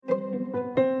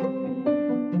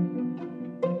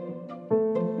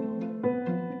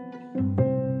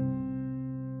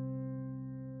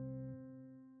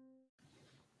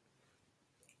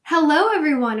Hello,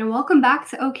 everyone, and welcome back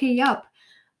to OK Yup.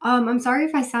 I'm sorry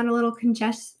if I sound a little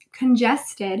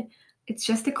congested. It's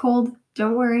just a cold.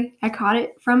 Don't worry. I caught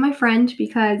it from my friend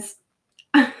because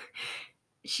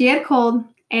she had a cold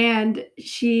and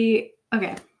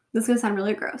okay, this is going to sound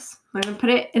really gross. I'm going to put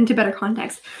it into better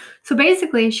context. So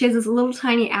basically, she has this little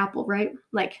tiny apple, right?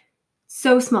 Like,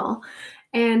 so small.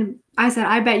 And I said,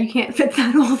 I bet you can't fit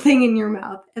that whole thing in your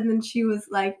mouth. And then she was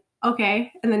like,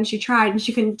 okay. And then she tried and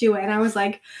she couldn't do it. And I was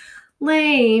like,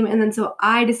 lame. And then so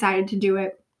I decided to do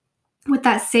it with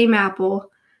that same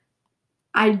apple.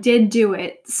 I did do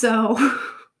it. So,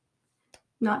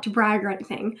 not to brag or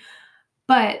anything,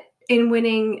 but in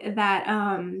winning that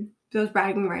those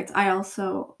bragging rights, I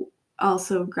also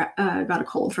got a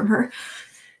cold from her.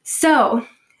 So,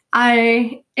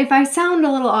 if I sound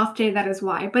a little off today, that is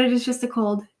why. But it is just a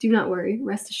cold. Do not worry.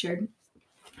 Rest assured.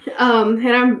 And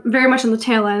I'm very much on the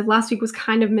tail end. Last week was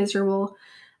kind of miserable.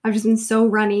 I've just been so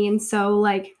runny and so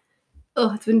like,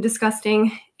 oh, it's been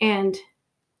disgusting. And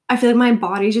I feel like my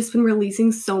body's just been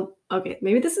releasing so. Okay,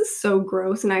 maybe this is so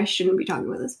gross, and I shouldn't be talking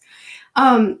about this.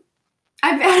 I've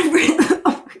had.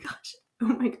 Oh my gosh. Oh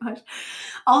my gosh.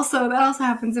 Also, that also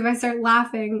happens if I start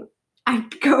laughing. I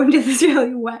go into this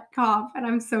really wet cough, and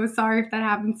I'm so sorry if that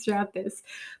happens throughout this.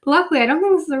 But luckily, I don't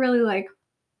think this is a really like.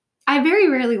 I very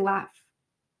rarely laugh.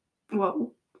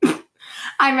 Whoa.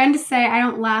 I meant to say I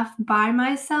don't laugh by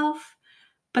myself,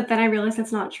 but then I realized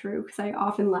that's not true because I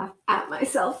often laugh at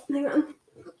myself. Hang on.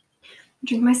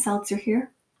 Drink my seltzer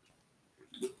here.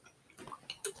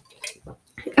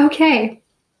 Okay,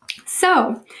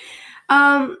 so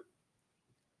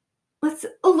let's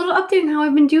a little update on how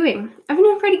I've been doing. I've been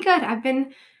doing pretty good. I've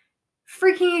been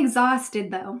freaking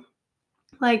exhausted though,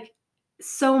 like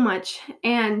so much.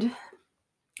 And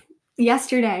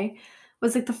yesterday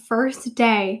was like the first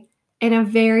day in a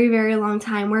very, very long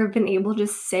time where I've been able to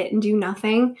just sit and do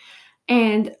nothing.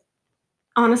 And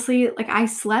honestly, like I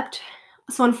slept.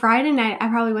 So on Friday night, I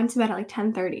probably went to bed at like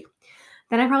 10:30.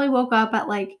 Then I probably woke up at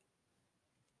like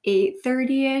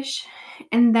 8:30ish,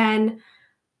 and then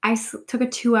I took a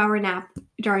 2-hour nap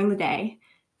during the day,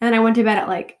 and then I went to bed at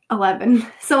like 11.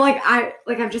 So like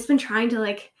I've just been trying to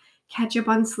like catch up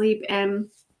on sleep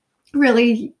and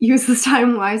really use this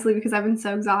time wisely because I've been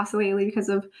so exhausted lately because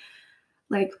of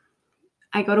like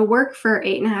I go to work for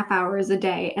 8.5 hours a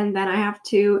day, and then I have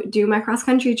to do my cross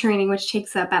country training, which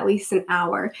takes up at least an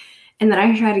hour. And then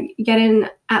I try to get in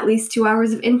at least 2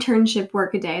 hours of internship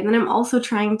work a day. And then I'm also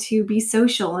trying to be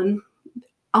social and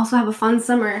also have a fun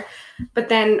summer, but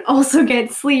then also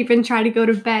get sleep and try to go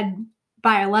to bed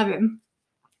by 11.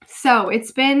 So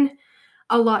it's been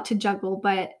a lot to juggle,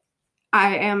 but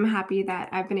I am happy that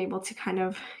I've been able to kind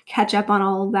of catch up on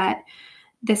all of that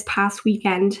this past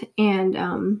weekend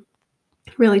and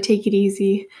really take it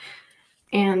easy.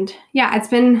 And yeah, it's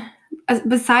been,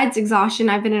 besides exhaustion,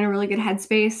 I've been in a really good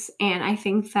headspace. And I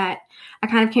think that I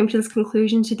kind of came to this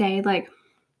conclusion today, like,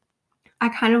 I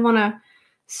kind of want to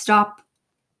stop,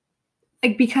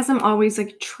 like, because I'm always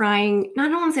like trying, I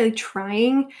don't want to say like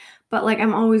trying, but like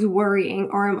I'm always worrying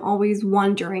or I'm always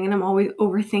wondering and I'm always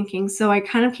overthinking. So I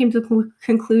kind of came to the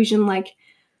conclusion, like,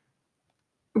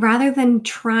 rather than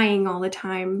trying all the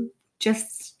time,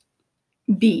 just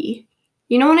be.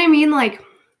 You know what I mean? Like,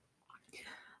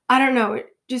 I don't know,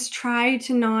 just try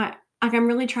to not, like, I'm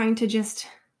really trying to just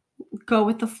go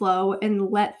with the flow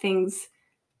and let things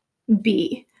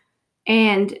be.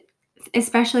 And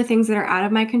especially things that are out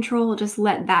of my control, just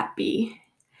let that be.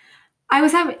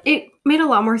 It made a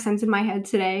lot more sense in my head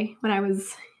today when I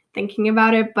was thinking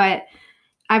about it, but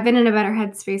I've been in a better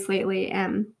headspace lately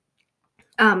and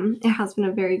it has been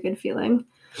a very good feeling.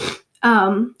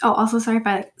 Also sorry if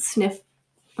I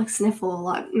sniffle a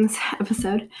lot in this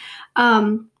episode.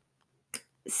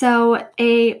 So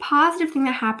a positive thing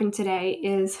that happened today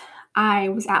is I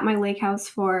was at my lake house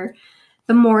for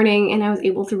the morning and I was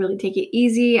able to really take it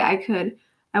easy. I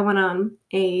went on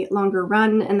a longer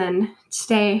run, and then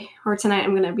tonight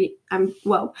I'm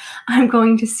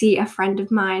going to see a friend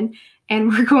of mine, and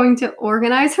we're going to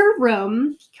organize her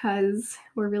room because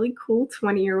we're really cool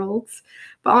 20-year-olds.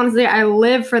 But honestly, I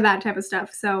live for that type of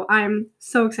stuff. So I'm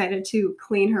so excited to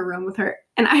clean her room with her.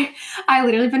 And I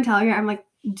literally been telling her, I'm like,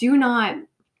 do not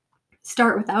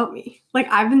start without me. Like,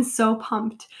 I've been so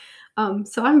pumped.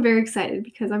 So I'm very excited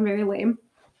because I'm very lame.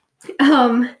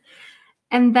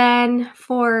 And then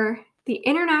for the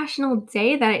International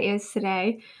Day that it is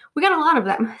today, we got a lot of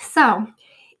them. So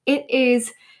it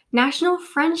is National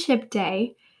Friendship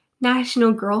Day,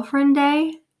 National Girlfriend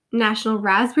Day, National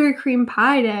Raspberry Cream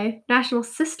Pie Day, National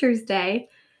Sisters Day,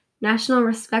 National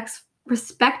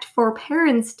Respect for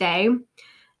Parents Day,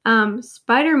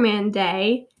 Spider-Man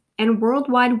Day, and World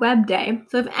Wide Web Day.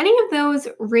 So if any of those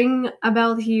ring a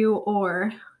bell to you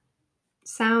or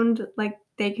sound like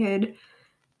they could,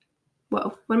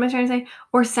 what am I trying to say?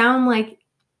 Or sound like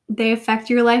they affect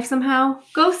your life somehow,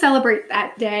 go celebrate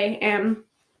that day and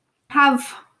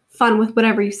have fun with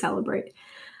whatever you celebrate.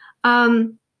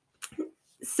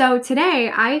 So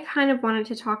today I kind of wanted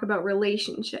to talk about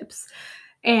relationships,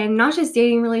 and not just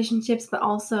dating relationships, but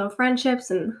also friendships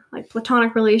and like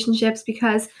platonic relationships,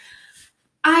 because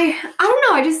I don't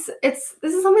know, this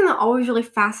is something that always really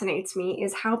fascinates me,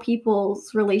 is how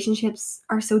people's relationships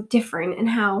are so different, and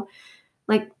how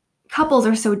like couples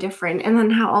are so different, and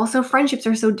then how also friendships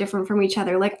are so different from each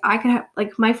other. Like I could have,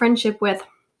 like, my friendship with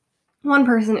one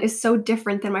person is so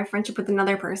different than my friendship with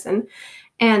another person,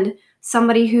 and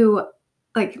somebody who,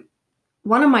 like,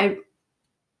 one of my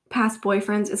past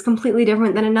boyfriends is completely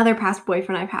different than another past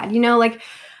boyfriend I've had. Like,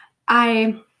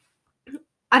 I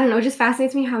don't know, it just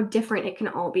fascinates me how different it can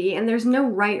all be. And there's no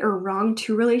right or wrong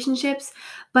to relationships,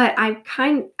 but I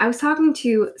was talking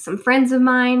to some friends of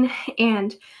mine,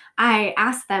 and I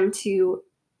asked them to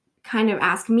kind of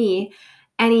ask me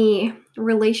any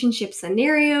relationship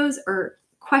scenarios or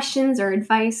questions or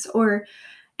advice or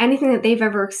anything that they've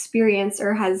ever experienced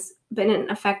or has been an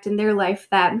effect in their life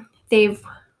that they've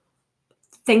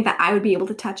think that I would be able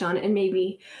to touch on and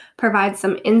maybe provide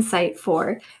some insight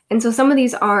for. And so some of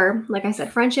these are, like I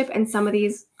said, friendship, and some of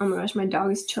these, oh my gosh, my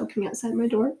dog is choking outside my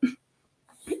door.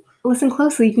 Listen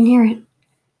closely, you can hear it.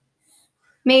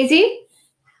 Maisie?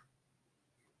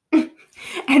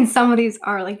 And some of these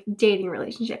are like dating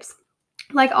relationships.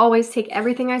 Like always, take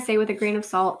everything I say with a grain of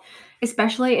salt,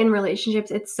 especially in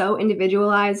relationships. It's so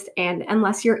individualized, and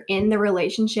unless you're in the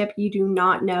relationship, you do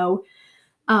not know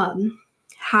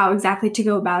how exactly to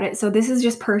go about it. So this is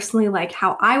just personally like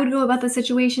how I would go about the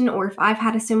situation, or if I've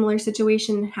had a similar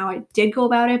situation, how I did go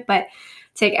about it. But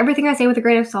take everything I say with a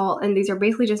grain of salt, and these are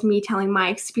basically just me telling my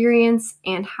experience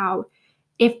and how,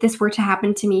 if this were to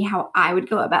happen to me, how I would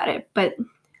go about it. But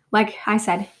like I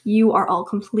said, you are all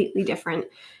completely different,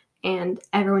 and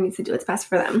everyone needs to do what's best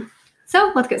for them.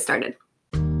 So let's get started.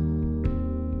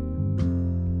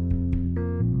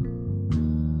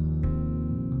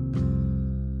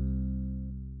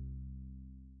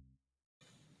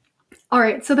 All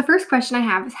right, so the first question I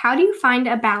have is, how do you find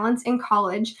a balance in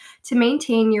college to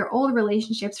maintain your old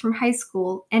relationships from high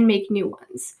school and make new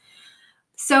ones?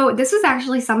 So this was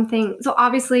actually something, so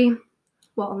obviously,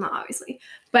 well, not obviously,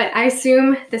 but I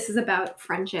assume this is about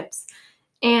friendships.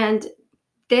 And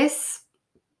this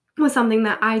was something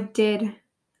that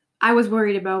I was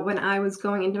worried about when I was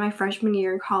going into my freshman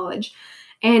year in college.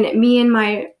 And me and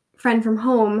my friend from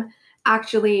home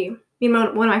actually, one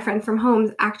of my friends from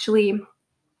home actually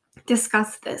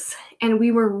discussed this, and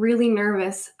we were really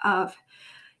nervous of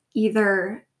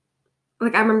either,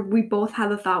 like, I remember we both had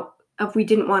the thought of, we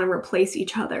didn't want to replace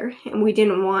each other, and we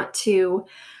didn't want to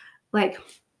like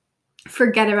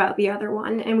forget about the other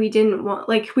one, and we didn't want,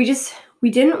 like,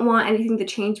 we didn't want anything to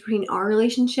change between our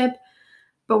relationship,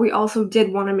 but we also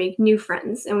did want to make new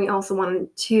friends, and we also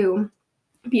wanted to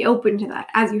be open to that,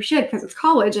 as you should, because it's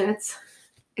college, and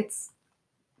it's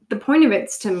the point of it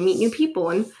is to meet new people,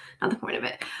 and not the point of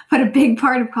it, but a big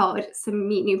part of college is to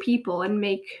meet new people and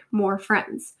make more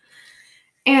friends.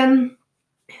 And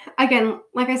again,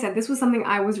 like I said, this was something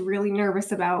I was really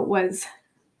nervous about, was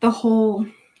the whole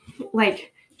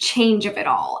like change of it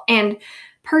all. And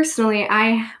personally,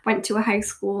 I went to a high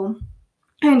school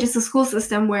and just a school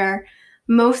system where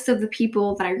most of the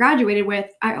people that I graduated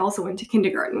with, I also went to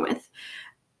kindergarten with.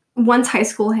 Once high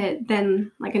school hit,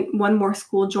 then like one more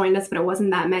school joined us, but it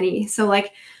wasn't that many. So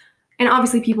like, and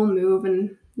obviously people move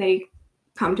and they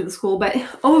come to the school, but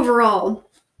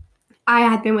overall, I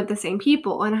had been with the same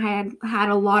people, and I had had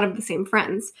a lot of the same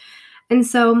friends. And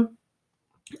so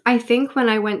I think when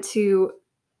I went to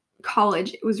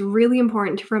college, it was really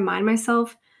important to remind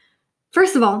myself,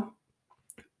 first of all,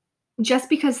 just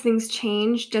because things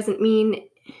change doesn't mean,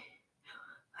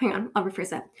 hang on, I'll rephrase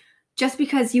that. Just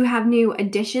because you have new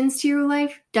additions to your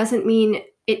life doesn't mean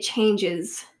it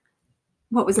changes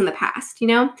what was in the past,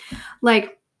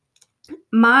 Like,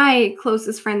 my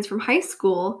closest friends from high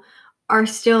school are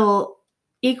still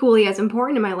equally as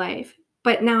important in my life,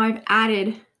 but now I've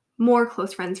added more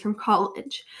close friends from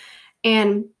college.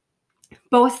 And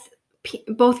both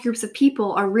groups of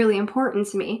people are really important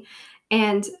to me.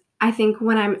 And I think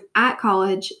when I'm at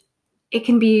college, it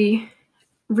can be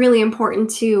really important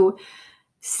to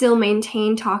still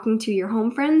maintain talking to your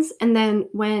home friends. And then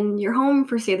when you're home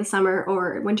for, say, the summer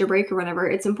or winter break or whatever,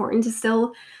 it's important to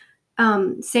still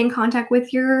stay in contact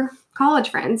with your college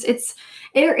friends.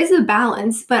 There is a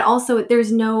balance, but also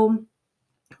there's no,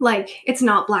 like, it's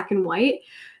not black and white.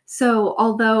 So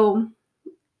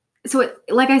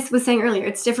like I was saying earlier,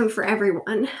 it's different for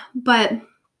everyone, but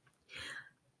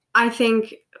I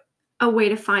think a way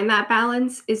to find that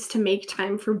balance is to make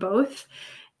time for both,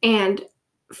 and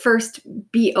first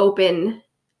be open-minded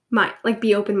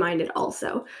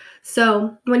also.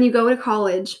 So when you go to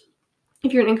college,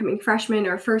 if you're an incoming freshman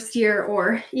or first year,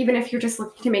 or even if you're just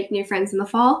looking to make new friends in the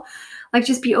fall, like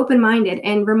just be open-minded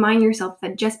and remind yourself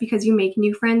that just because you make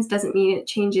new friends doesn't mean it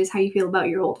changes how you feel about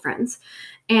your old friends.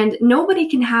 And nobody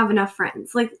can have enough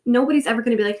friends. Like nobody's ever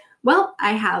going to be like, well,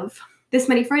 I have this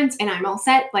many friends and I'm all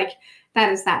set. Like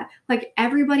that is that. Like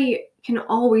everybody can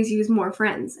always use more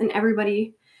friends, and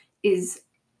everybody is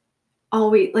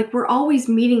always like, we're always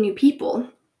meeting new people.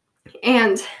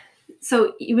 And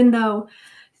so even though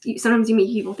sometimes you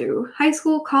meet people through high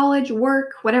school, college,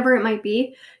 work, whatever it might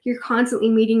be, you're constantly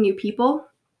meeting new people.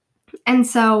 And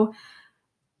so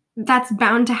that's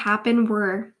bound to happen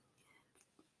where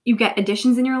you get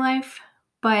additions in your life,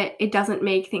 but it doesn't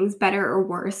make things better or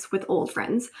worse with old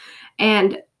friends.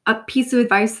 And a piece of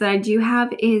advice that I do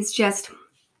have is just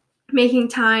making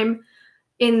time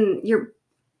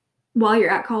while you're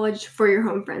at college for your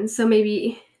home friends. So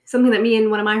maybe something that me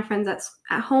and one of my friends that's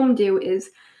at home do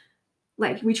is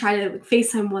like we try to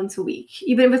FaceTime once a week,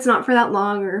 even if it's not for that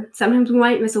long, or sometimes we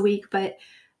might miss a week, but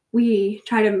we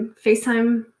try to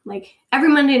FaceTime like every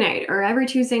Monday night or every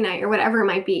Tuesday night or whatever it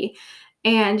might be,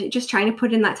 and just trying to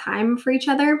put in that time for each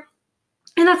other.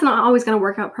 And that's not always going to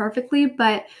work out perfectly,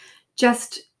 but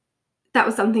just that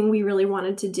was something we really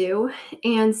wanted to do.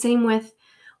 And same with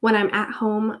when I'm at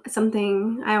home,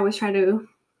 something I always try to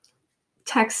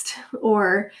text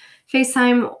or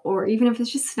FaceTime, or even if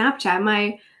it's just Snapchat,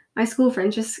 my school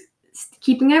friends, just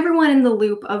keeping everyone in the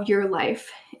loop of your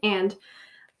life. And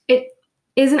it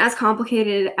isn't as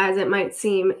complicated as it might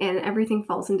seem, and everything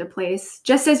falls into place.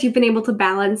 Just as you've been able to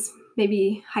balance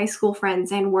maybe high school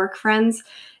friends and work friends,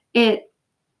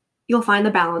 you'll find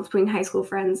the balance between high school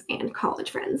friends and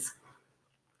college friends.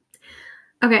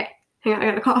 Okay, hang on, I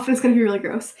got a cough and it's gonna be really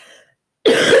gross.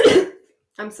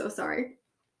 I'm so sorry.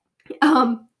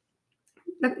 The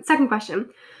second question,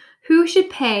 who should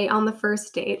pay on the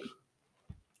first date?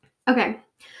 Okay,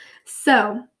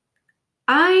 so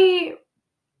I'm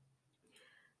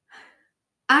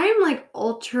like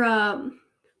ultra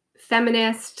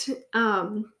feminist,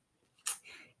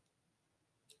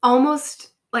 almost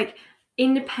like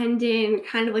independent,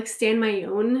 kind of like stand my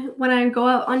own when I go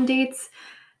out on dates,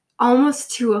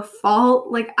 almost to a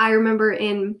fault. Like I remember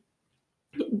in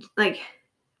like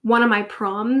one of my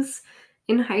proms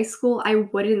in high school, I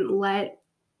wouldn't let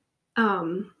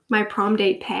my prom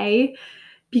date pay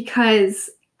because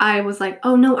I was like,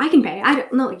 oh no, I can pay. I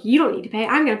don't know, like you don't need to pay.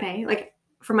 I'm gonna pay like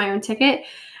for my own ticket.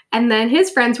 And then his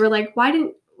friends were like, why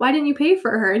didn't you pay for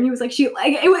her? And he was like, it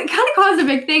kind of caused a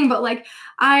big thing, but like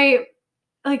I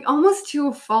like almost to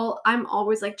a fault, I'm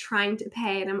always like trying to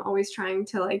pay, and I'm always trying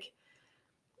to like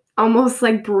almost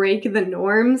like break the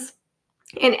norms.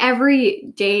 And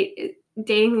every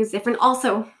dating is different.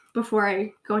 Also, before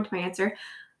I go into my answer,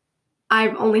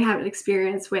 I've only had an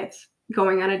experience with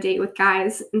going on a date with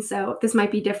guys, and so this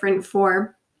might be different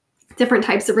for different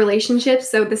types of relationships.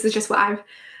 So this is just what I've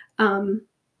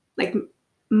like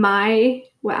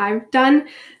what I've done.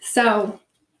 So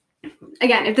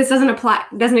again, if this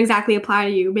doesn't exactly apply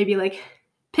to you, maybe like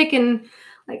pick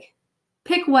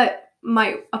what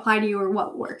might apply to you or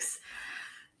what works.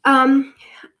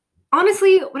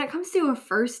 Honestly, when it comes to a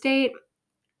first date,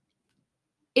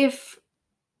 if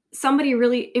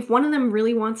one of them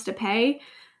really wants to pay,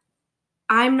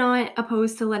 I'm not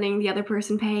opposed to letting the other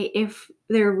person pay if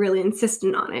they're really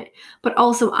insistent on it. But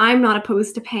also, I'm not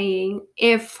opposed to paying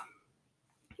if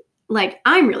like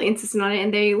I'm really insistent on it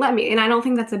and they let me. And I don't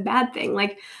think that's a bad thing.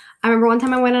 Like I remember one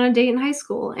time I went on a date in high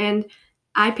school and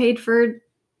I paid for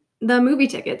the movie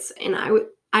tickets, and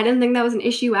I didn't think that was an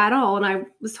issue at all, and I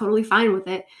was totally fine with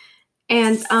it.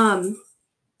 And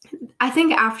I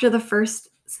think after the first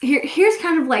here's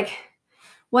kind of like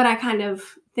what I kind of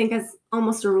think is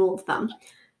almost a rule of thumb.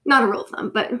 Not a rule of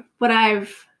thumb, but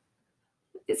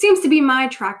it seems to be my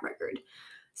track record.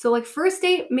 So like first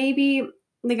date, maybe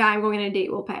the guy I'm going on a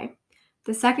date will pay.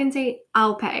 The second date,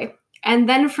 I'll pay. And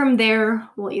then from there,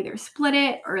 we'll either split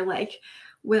it or like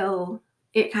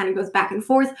it kind of goes back and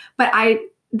forth. But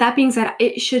that being said,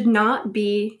 it should not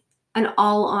be an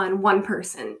all on one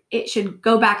person. It should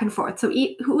go back and forth. So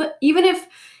even if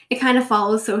it kind of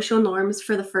follows social norms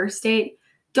for the first date,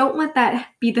 don't let that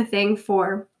be the thing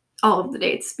for all of the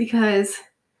dates, because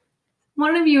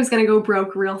one of you is going to go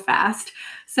broke real fast.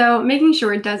 So making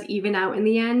sure it does even out in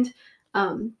the end.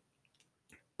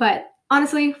 But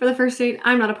honestly, for the first date,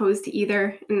 I'm not opposed to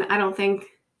either. And I don't think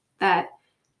that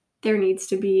there needs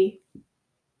to be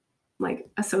like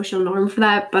a social norm for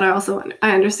that, but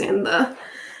I understand the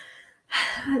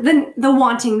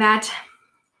wanting that.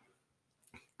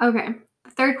 Okay,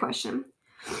 the third question.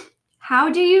 How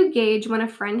do you gauge when a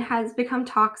friend has become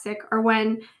toxic or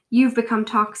when you've become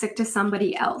toxic to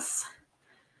somebody else?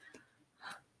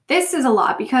 This is a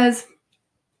lot because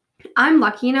I'm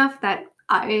lucky enough that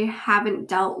I haven't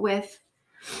dealt with,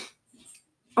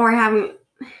 or I haven't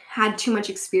had too much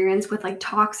experience with like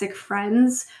toxic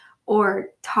friends or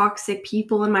toxic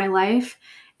people in my life.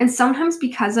 And sometimes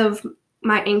because of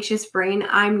my anxious brain,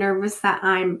 I'm nervous that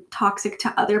I'm toxic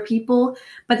to other people.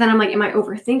 But then I'm like, am I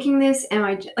overthinking this? Am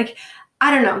I like,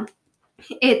 I don't know.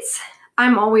 It's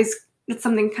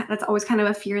something that's always kind of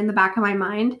a fear in the back of my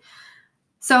mind.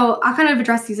 So I'll kind of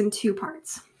address these in two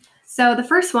parts. So the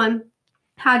first one,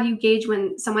 how do you gauge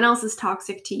when someone else is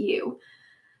toxic to you?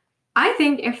 I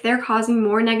think if they're causing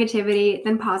more negativity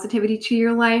than positivity to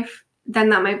your life, then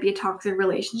that might be a toxic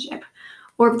relationship.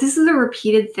 Or if this is a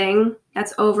repeated thing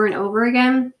that's over and over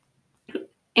again,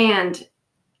 and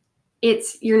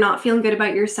you're not feeling good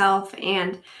about yourself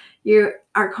and you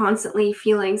are constantly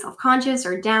feeling self-conscious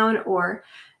or down or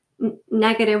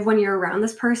negative when you're around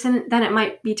this person, then it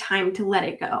might be time to let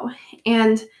it go.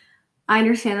 And I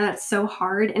understand that that's so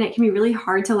hard, and it can be really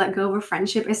hard to let go of a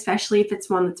friendship, especially if it's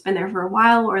one that's been there for a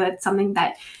while or that's something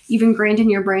that you've ingrained in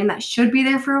your brain that should be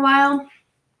there for a while.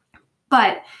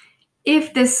 But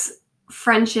if this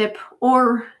friendship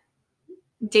or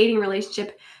dating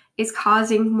relationship is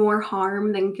causing more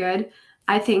harm than good,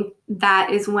 I think that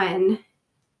is when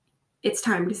it's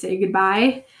time to say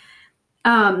goodbye.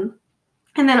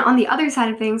 And then on the other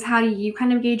side of things, how do you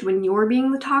kind of gauge when you're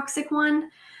being the toxic one?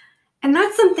 And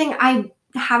that's something I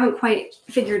haven't quite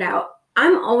figured out.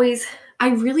 I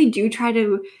really do try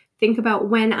to think about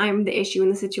when I'm the issue in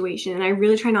the situation, and I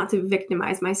really try not to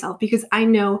victimize myself because I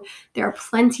know there are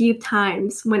plenty of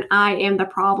times when I am the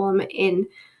problem in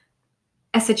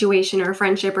a situation or a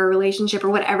friendship or a relationship or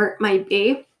whatever it might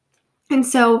be. And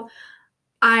so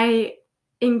I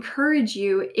encourage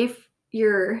you, if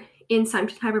you're in some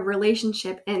type of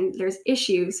relationship and there's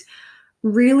issues,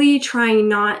 really trying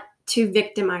not to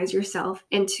victimize yourself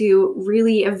and to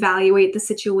really evaluate the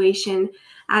situation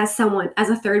as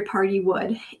a third party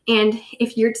would. And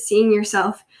if you're seeing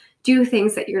yourself do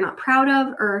things that you're not proud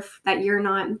of, or that you're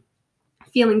not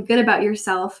feeling good about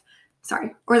yourself,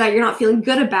 or that you're not feeling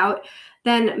good about,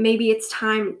 then maybe it's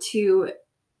time to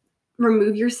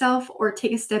remove yourself or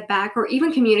take a step back, or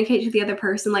even communicate to the other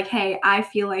person like, hey, I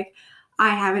feel like I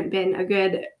haven't been a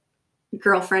good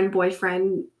girlfriend,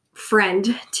 boyfriend,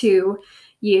 friend to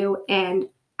you, and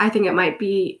I think it might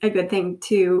be a good thing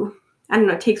to, I don't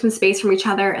know, take some space from each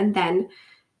other, and then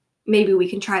maybe we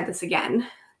can try this again.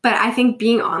 But I think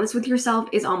being honest with yourself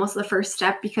is almost the first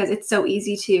step, because it's so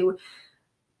easy to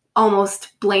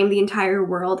almost blame the entire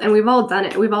world, and we've all done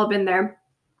it, we've all been there.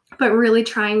 But really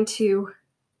trying to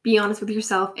be honest with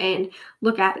yourself and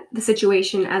look at the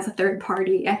situation as a third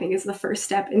party, I think, is the first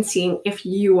step in seeing if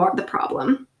you are the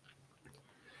problem.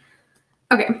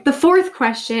 Okay, the fourth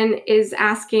question is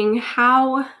asking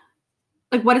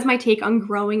what is my take on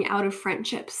growing out of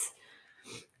friendships?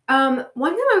 One time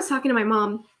I was talking to my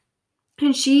mom,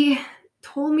 and she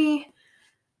told me,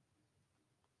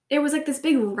 it was like this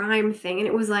big rhyme thing, and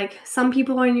it was like, some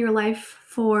people are in your life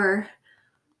for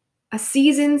a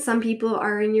season, some people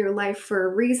are in your life for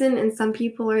a reason, and some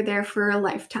people are there for a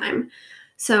lifetime.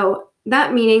 So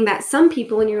that meaning that some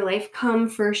people in your life come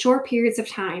for short periods of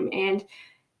time, and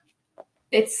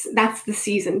that's the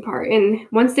season part. And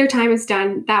once their time is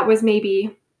done, that was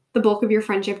maybe the bulk of your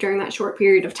friendship during that short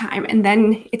period of time, and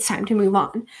then it's time to move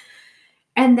on.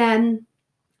 And then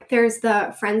there's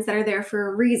the friends that are there for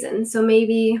a reason. So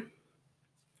maybe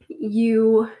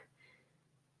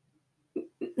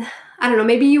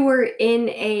maybe you were in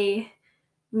a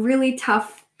really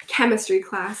tough chemistry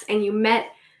class and you met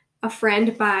a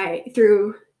friend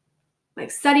through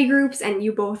like study groups, and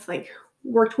you both like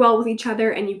worked well with each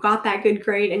other and you got that good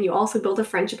grade, and you also built a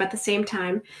friendship at the same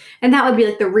time. And that would be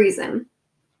like the reason.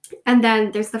 And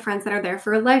then there's the friends that are there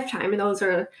for a lifetime, and those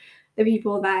are the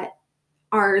people that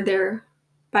are there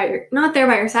not there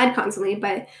by your side constantly,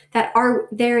 but that are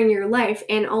there in your life.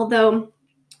 And although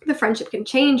the friendship can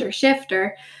change or shift,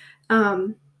 or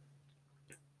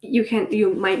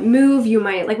you might move, you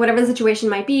might, like, whatever the situation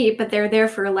might be, but they're there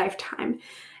for a lifetime.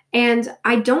 And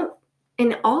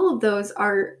all of those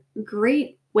are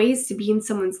great ways to be in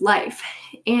someone's life,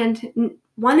 and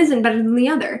one isn't better than the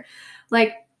other.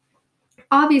 Like,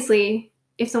 obviously,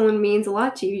 if someone means a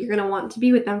lot to you, you're going to want to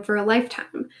be with them for a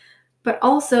lifetime. But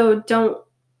also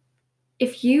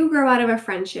if you grow out of a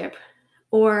friendship,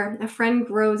 or a friend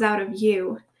grows out of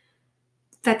you,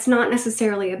 that's not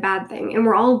necessarily a bad thing. And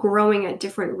we're all growing at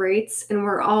different rates, and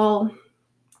we're all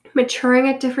maturing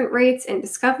at different rates and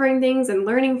discovering things and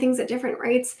learning things at different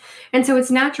rates. And so it's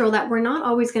natural that we're not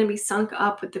always going to be sunk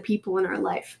up with the people in our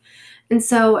life. And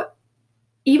so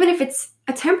even if it's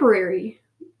a temporary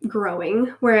growing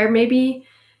where maybe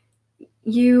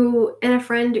you and a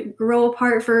friend grow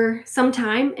apart for some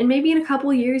time, and maybe in a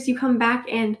couple years you come back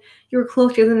and you're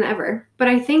closer than ever. But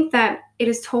I think that it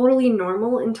is totally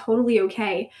normal and totally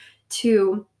okay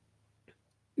to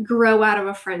grow out of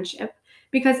a friendship.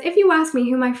 Because if you ask me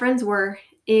who my friends were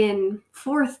in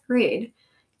 4th grade,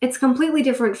 it's a completely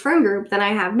different friend group than I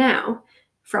have now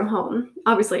from home.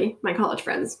 Obviously, my college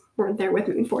friends weren't there with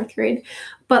me in 4th grade.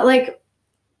 But like,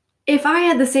 if I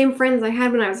had the same friends I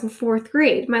had when I was in 4th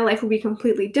grade, my life would be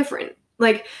completely different.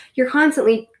 Like, you're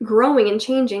constantly growing and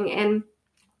changing, and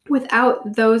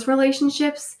without those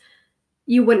relationships,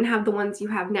 you wouldn't have the ones you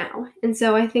have now. And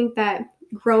so I think that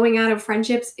growing out of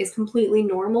friendships is completely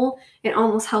normal. It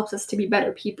almost helps us to be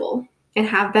better people and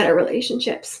have better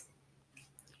relationships.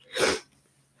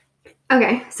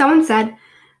 Okay, someone said,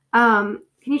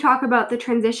 can you talk about the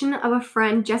transition of a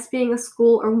friend just being a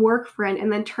school or work friend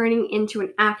and then turning into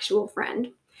an actual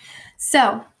friend?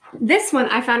 So this one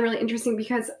I found really interesting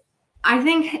because I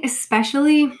think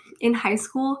especially in high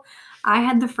school, I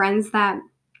had the friends that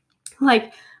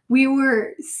like we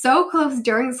were so close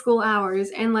during school hours,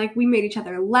 and like we made each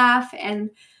other laugh, and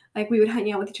like we would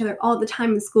hang out with each other all the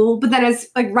time in school. But then as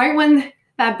like right when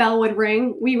that bell would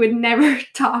ring, we would never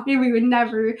talk, and we would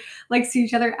never like see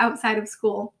each other outside of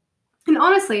school. And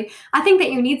honestly, I think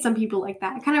that you need some people like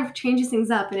that. It kind of changes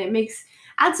things up, and it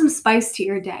adds some spice to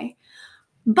your day.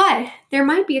 But there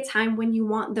might be a time when you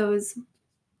want those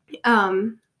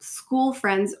school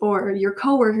friends or your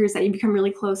coworkers that you become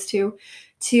really close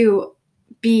to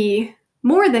be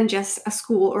more than just a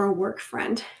school or a work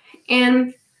friend.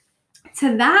 And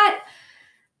to that,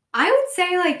 I would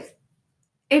say, like,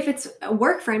 if it's a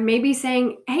work friend, maybe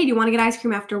saying, hey, do you want to get ice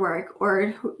cream after work?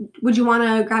 Or would you want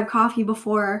to grab coffee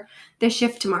before the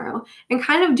shift tomorrow? And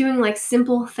kind of doing like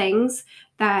simple things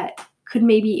that could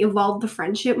maybe evolve the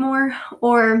friendship more.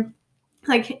 Or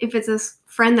like if it's a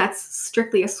friend that's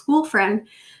strictly a school friend,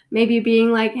 maybe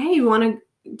being like, hey, do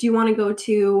you want to go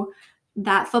to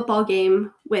that football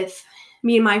game with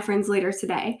me and my friends later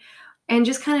today? And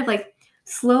just kind of like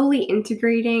slowly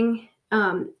integrating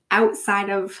outside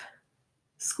of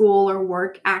school or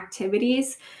work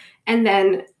activities. And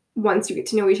then once you get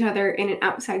to know each other in an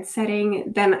outside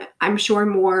setting, then I'm sure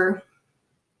more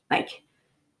like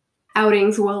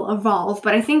outings will evolve.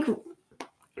 But I think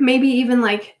maybe even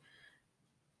like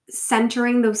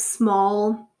centering those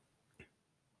small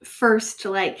first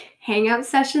like hangout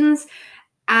sessions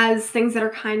as things that are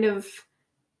kind of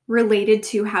related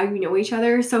to how you know each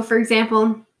other. So for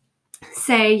example,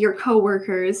 say you're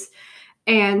coworkers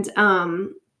and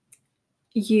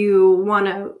you want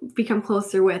to become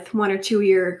closer with one or two of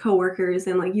your coworkers,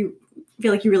 and like you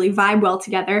feel like you really vibe well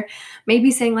together,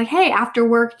 maybe saying like, hey, after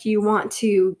work, do you want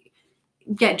to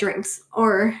get drinks?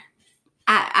 Or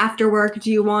after work, do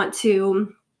you want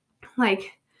to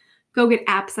like go get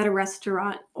apps at a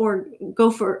restaurant or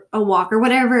go for a walk or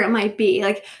whatever it might be?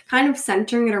 Like kind of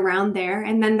centering it around there.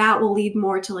 And then that will lead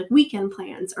more to like weekend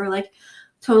plans or like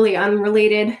totally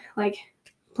unrelated like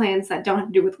plans that don't have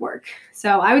to do with work.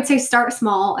 So I would say start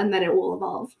small and then it will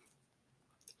evolve.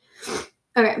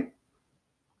 Okay.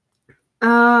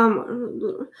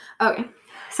 Okay.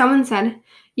 Someone said,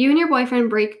 you and your boyfriend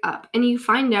break up and you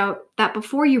find out that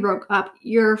before you broke up,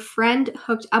 your friend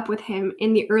hooked up with him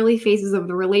in the early phases of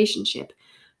the relationship.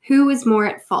 Who is more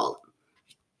at fault?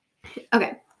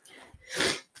 Okay.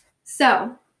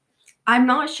 So I'm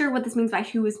not sure what this means by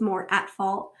who is more at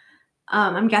fault.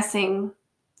 I'm guessing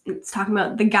it's talking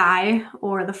about the guy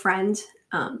or the friend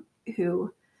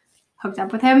who hooked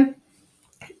up with him.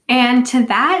 And to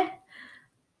that,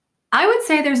 I would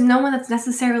say there's no one that's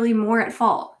necessarily more at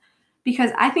fault, because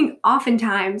I think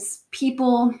oftentimes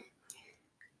people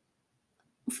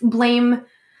blame,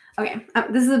 okay,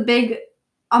 this is a big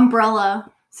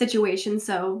umbrella situation,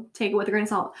 so take it with a grain of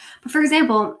salt. But for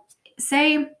example,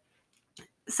 say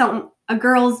a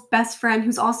girl's best friend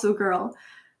who's also a girl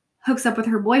hooks up with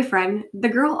her boyfriend, the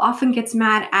girl often gets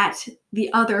mad at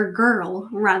the other girl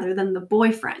rather than the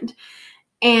boyfriend.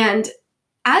 And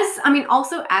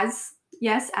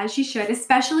yes, as she should,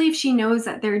 especially if she knows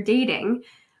that they're dating.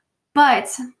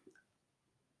 But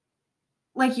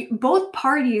like both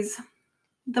parties,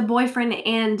 the boyfriend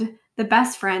and the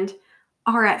best friend,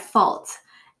 are at fault.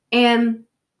 And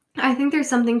I think there's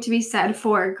something to be said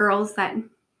for girls that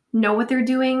know what they're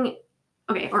doing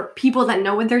okay, or people that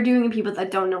know what they're doing and people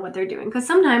that don't know what they're doing. Because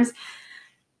sometimes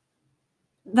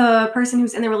the person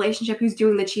who's in the relationship who's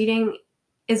doing the cheating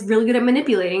is really good at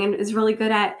manipulating and is really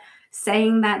good at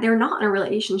saying that they're not in a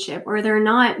relationship, or they're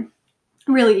not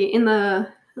really in the,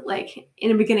 like,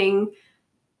 in a beginning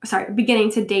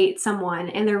to date someone,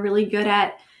 and they're really good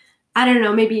at, I don't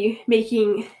know, maybe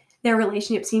making their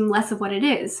relationship seem less of what it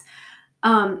is.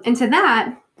 And to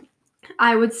that,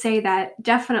 I would say that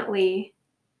definitely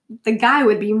the guy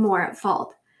would be more at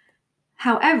fault.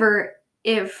 However,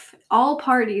 if all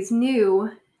parties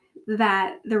knew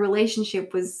that the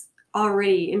relationship was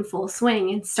already in full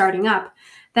swing and starting up,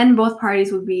 then both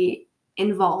parties would be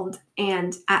involved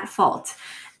and at fault.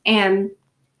 And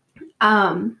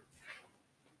I'm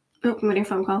getting a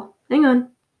phone call. Hang on.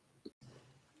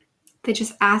 They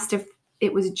just asked if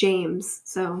it was James,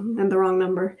 so then the wrong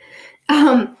number.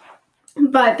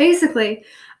 But basically,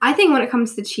 I think when it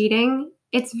comes to cheating,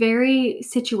 it's very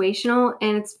situational,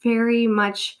 and it's very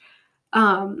much,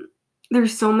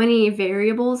 there's so many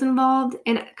variables involved.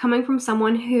 And coming from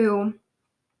someone who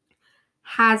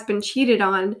has been cheated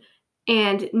on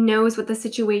and knows what the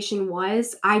situation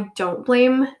was, I don't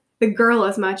blame the girl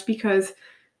as much, because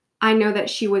I know that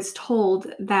she was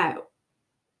told that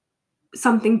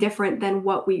something different than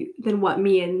what me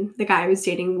and the guy I was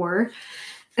dating were.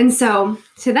 And so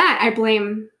to that, I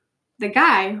blame the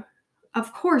guy,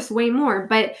 of course, way more.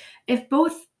 But if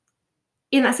both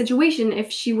in that situation, if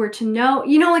she were to know,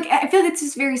 like, I feel like it's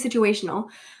just very situational.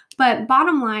 But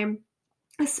bottom line,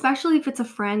 especially if it's a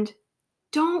friend,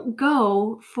 don't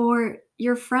go for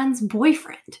your friend's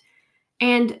boyfriend.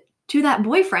 And to that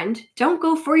boyfriend, don't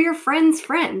go for your friend's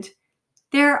friend.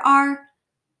 There are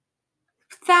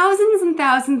thousands and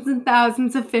thousands and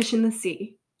thousands of fish in the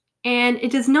sea. And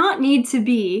it does not need to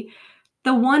be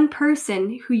the one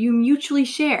person who you mutually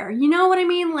share. You know what I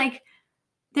mean? Like,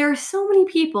 there are so many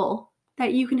people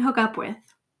that you can hook up with,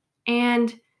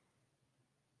 and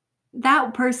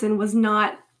that person was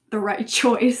not the right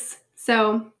choice.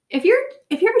 So if you're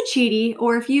a cheaty,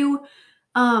 or if you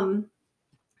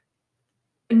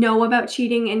know about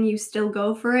cheating and you still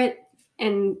go for it,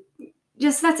 and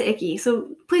just, that's icky.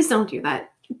 So please don't do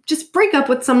that. Just break up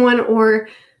with someone or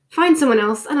find someone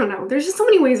else. I don't know. There's just so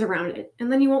many ways around it,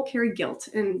 and then you won't carry guilt.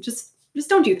 And just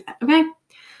don't do that, okay?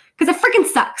 Because it freaking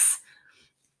sucks.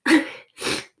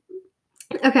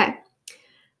 Okay.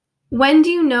 When do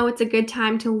you know it's a good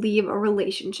time to leave a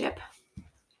relationship?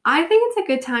 I think it's a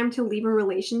good time to leave a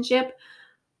relationship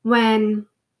when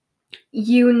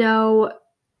you know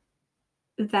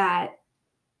that,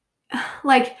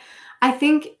 like, I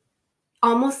think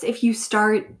almost if you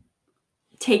start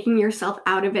taking yourself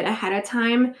out of it ahead of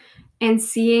time and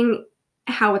seeing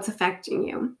how it's affecting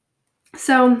you.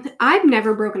 So I've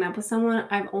never broken up with someone.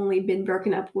 I've only been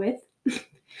broken up with.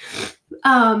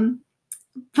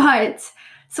 But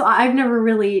so I've never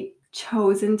really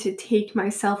chosen to take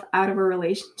myself out of a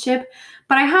relationship,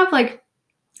 but I have, like,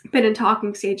 been in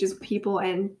talking stages with people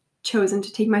and chosen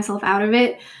to take myself out of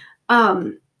it.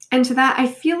 And to that, I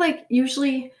feel like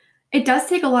usually it does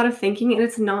take a lot of thinking, and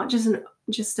it's not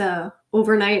just a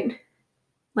overnight,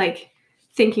 like,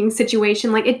 thinking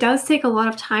situation. Like, it does take a lot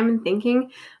of time and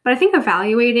thinking, but I think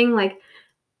evaluating, like,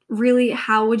 really,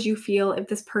 how would you feel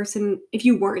if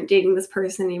you weren't dating this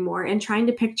person anymore, and trying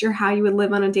to picture how you would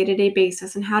live on a day-to-day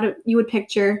basis, and you would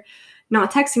picture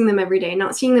not texting them every day,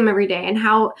 not seeing them every day, and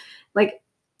how, like,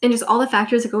 and just all the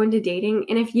factors that go into dating.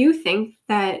 And if you think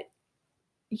that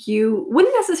you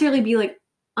wouldn't necessarily be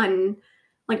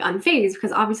unfazed,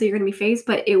 because obviously you're going to be phased,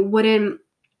 but it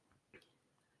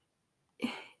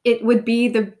would be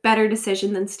the better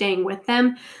decision than staying with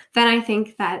them, then I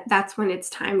think that that's when it's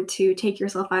time to take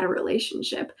yourself out of a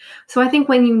relationship. So I think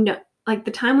when you know, like,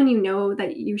 the time when you know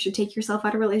that you should take yourself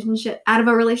out of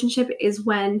a relationship is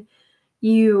when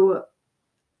you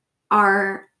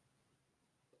are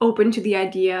open to the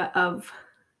idea of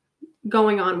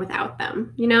going on without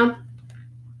them,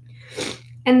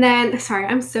 And then, sorry,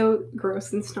 I'm so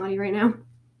gross and snotty right now.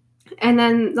 And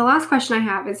then the last question I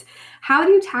have is, how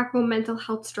do you tackle mental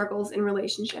health struggles in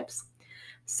relationships?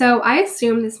 So I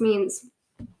assume this means,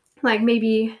 like,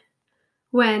 maybe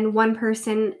when one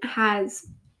person has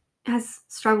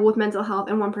struggled with mental health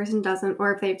and one person doesn't,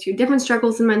 or if they have two different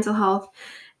struggles in mental health,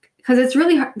 because it's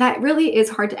really hard, that really is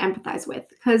hard to empathize with,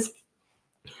 because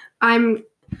I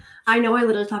know I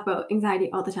literally talk about anxiety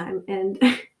all the time, and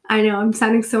I know I'm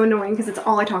sounding so annoying because it's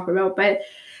all I talk about, but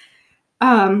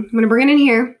I'm going to bring it in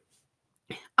here.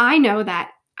 I know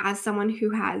that as someone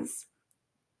who has,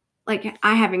 like,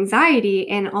 I have anxiety,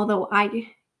 and although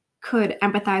I could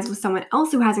empathize with someone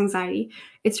else who has anxiety,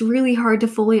 it's really hard to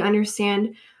fully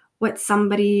understand what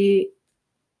somebody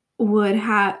would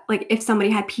have, like, if somebody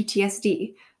had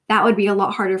PTSD, that would be a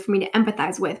lot harder for me to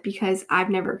empathize with because I've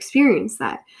never experienced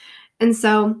that. And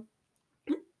so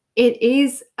it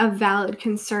is a valid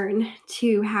concern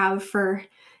to have for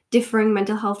differing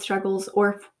mental health struggles,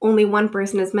 or if only one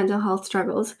person has mental health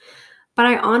struggles. But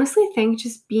I honestly think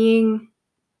just being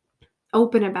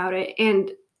open about it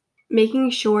and making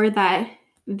sure that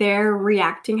they're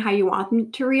reacting how you want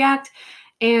them to react,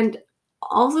 and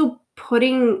also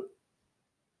putting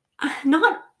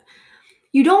not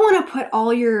you don't want to put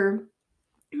all your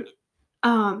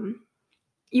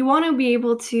you want to be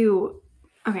able to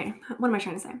okay, what am I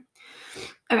trying to say?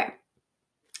 Okay.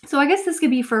 So I guess this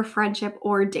could be for friendship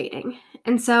or dating.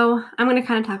 And so I'm going to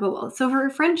kind of tackle both. So for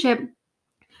friendship,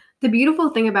 the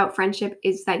beautiful thing about friendship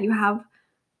is that you have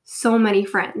so many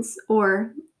friends,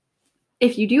 or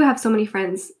if you do have so many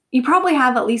friends, you probably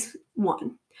have at least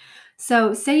one.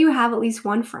 So say you have at least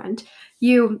one friend,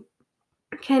 you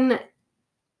can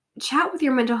chat with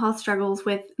your mental health struggles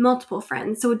with multiple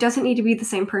friends. So it doesn't need to be the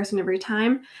same person every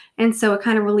time. And so it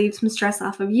kind of relieves some stress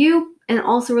off of you, and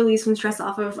also relieves some stress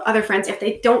off of other friends if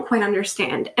they don't quite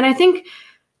understand. And I think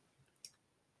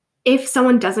if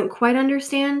someone doesn't quite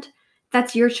understand,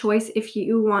 that's your choice if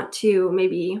you want to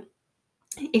maybe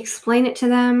explain it to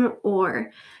them,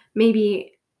 or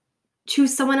maybe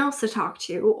choose someone else to talk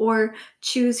to, or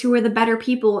choose who are the better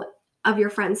people of your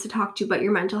friends to talk to about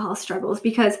your mental health struggles,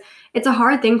 because it's a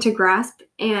hard thing to grasp,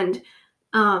 and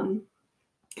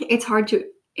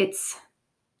it's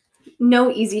no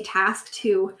easy task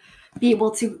to be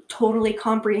able to totally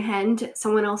comprehend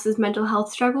someone else's mental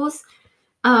health struggles.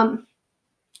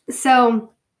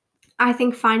 So I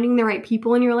think finding the right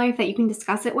people in your life that you can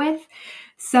discuss it with.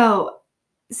 So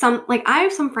I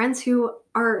have some friends who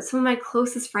are some of my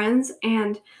closest friends,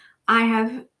 and I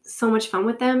have so much fun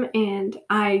with them, and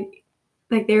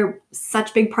they're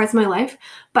such big parts of my life,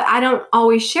 but I don't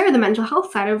always share the mental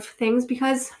health side of things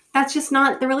because that's just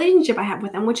not the relationship I have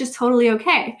with them, which is totally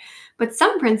okay. But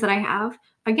some friends that I have,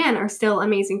 again, are still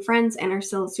amazing friends and are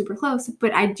still super close,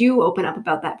 but I do open up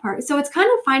about that part. So it's kind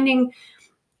of finding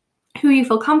who you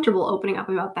feel comfortable opening up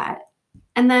about that.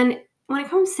 And then when it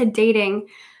comes to dating,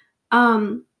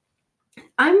 I'm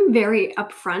very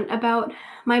upfront about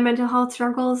my mental health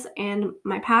struggles and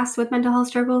my past with mental health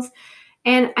struggles.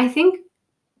 And I think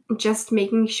just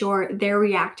making sure they're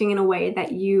reacting in a way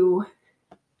that you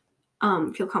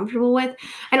feel comfortable with.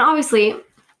 And obviously,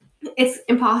 it's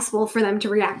impossible for them to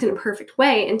react in a perfect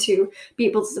way and to be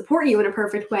able to support you in a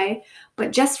perfect way.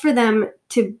 But just for you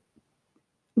to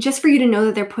know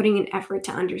that they're putting an effort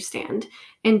to understand,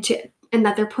 and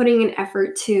that they're putting an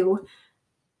effort to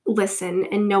listen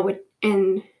and know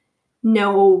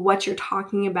what you're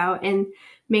talking about, and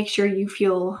make sure you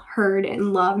feel heard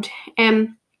and loved.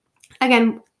 And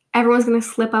again, everyone's going to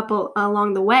slip up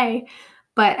along the way,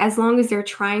 but as long as they're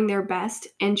trying their best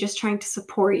and just trying to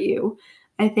support you,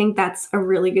 I think that's a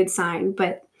really good sign.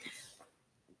 But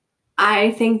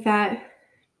I think that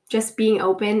just being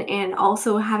open and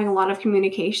also having a lot of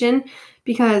communication,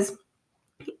 because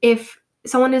if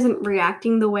someone isn't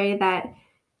reacting the way that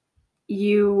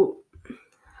you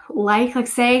like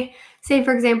say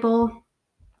for example,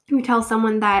 you tell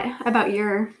someone that about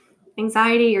your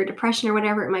anxiety or depression or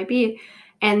whatever it might be,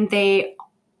 and they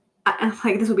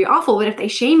this would be awful, but if they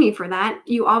shame you for that,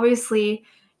 you obviously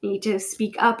need to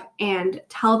speak up and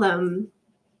tell them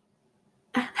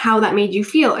how that made you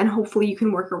feel, and hopefully you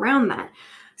can work around that.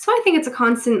 So I think it's a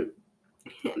constant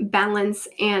balance,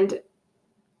 and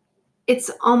it's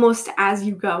almost as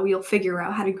you go, you'll figure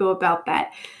out how to go about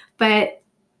that.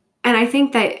 And I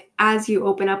think that as you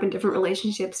open up in different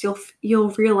relationships, you'll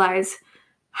realize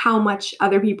how much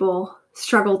other people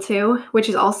struggle too, which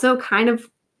is also kind of,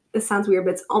 this sounds weird,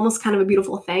 but it's almost kind of a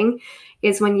beautiful thing,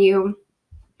 is when you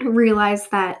realize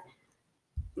that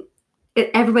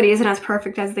everybody isn't as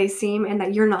perfect as they seem, and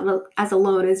that you're not as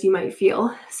alone as you might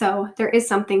feel. So there is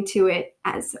something to it,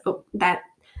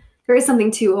 there is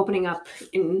something to opening up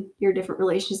in your different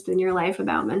relationships in your life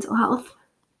about mental health.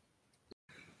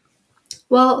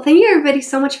 Well, thank you everybody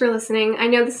so much for listening. I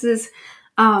know this is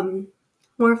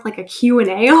more of like a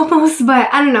Q&A almost,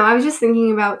 but I don't know. I was just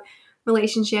thinking about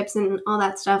relationships and all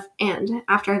that stuff, and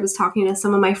after I was talking to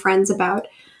some of my friends about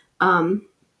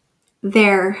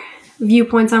their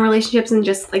viewpoints on relationships and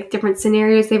just like different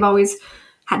scenarios they've always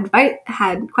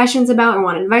had questions about or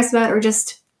wanted advice about, or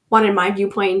just wanted my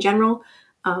viewpoint in general,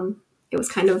 it was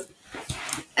kind of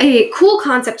a cool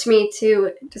concept to me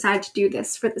to decide to do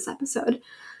this for this episode.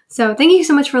 So thank you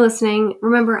so much for listening.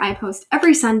 Remember, I post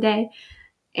every Sunday,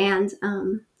 and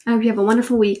I hope you have a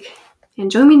wonderful week, and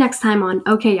join me next time on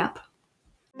OK Yup.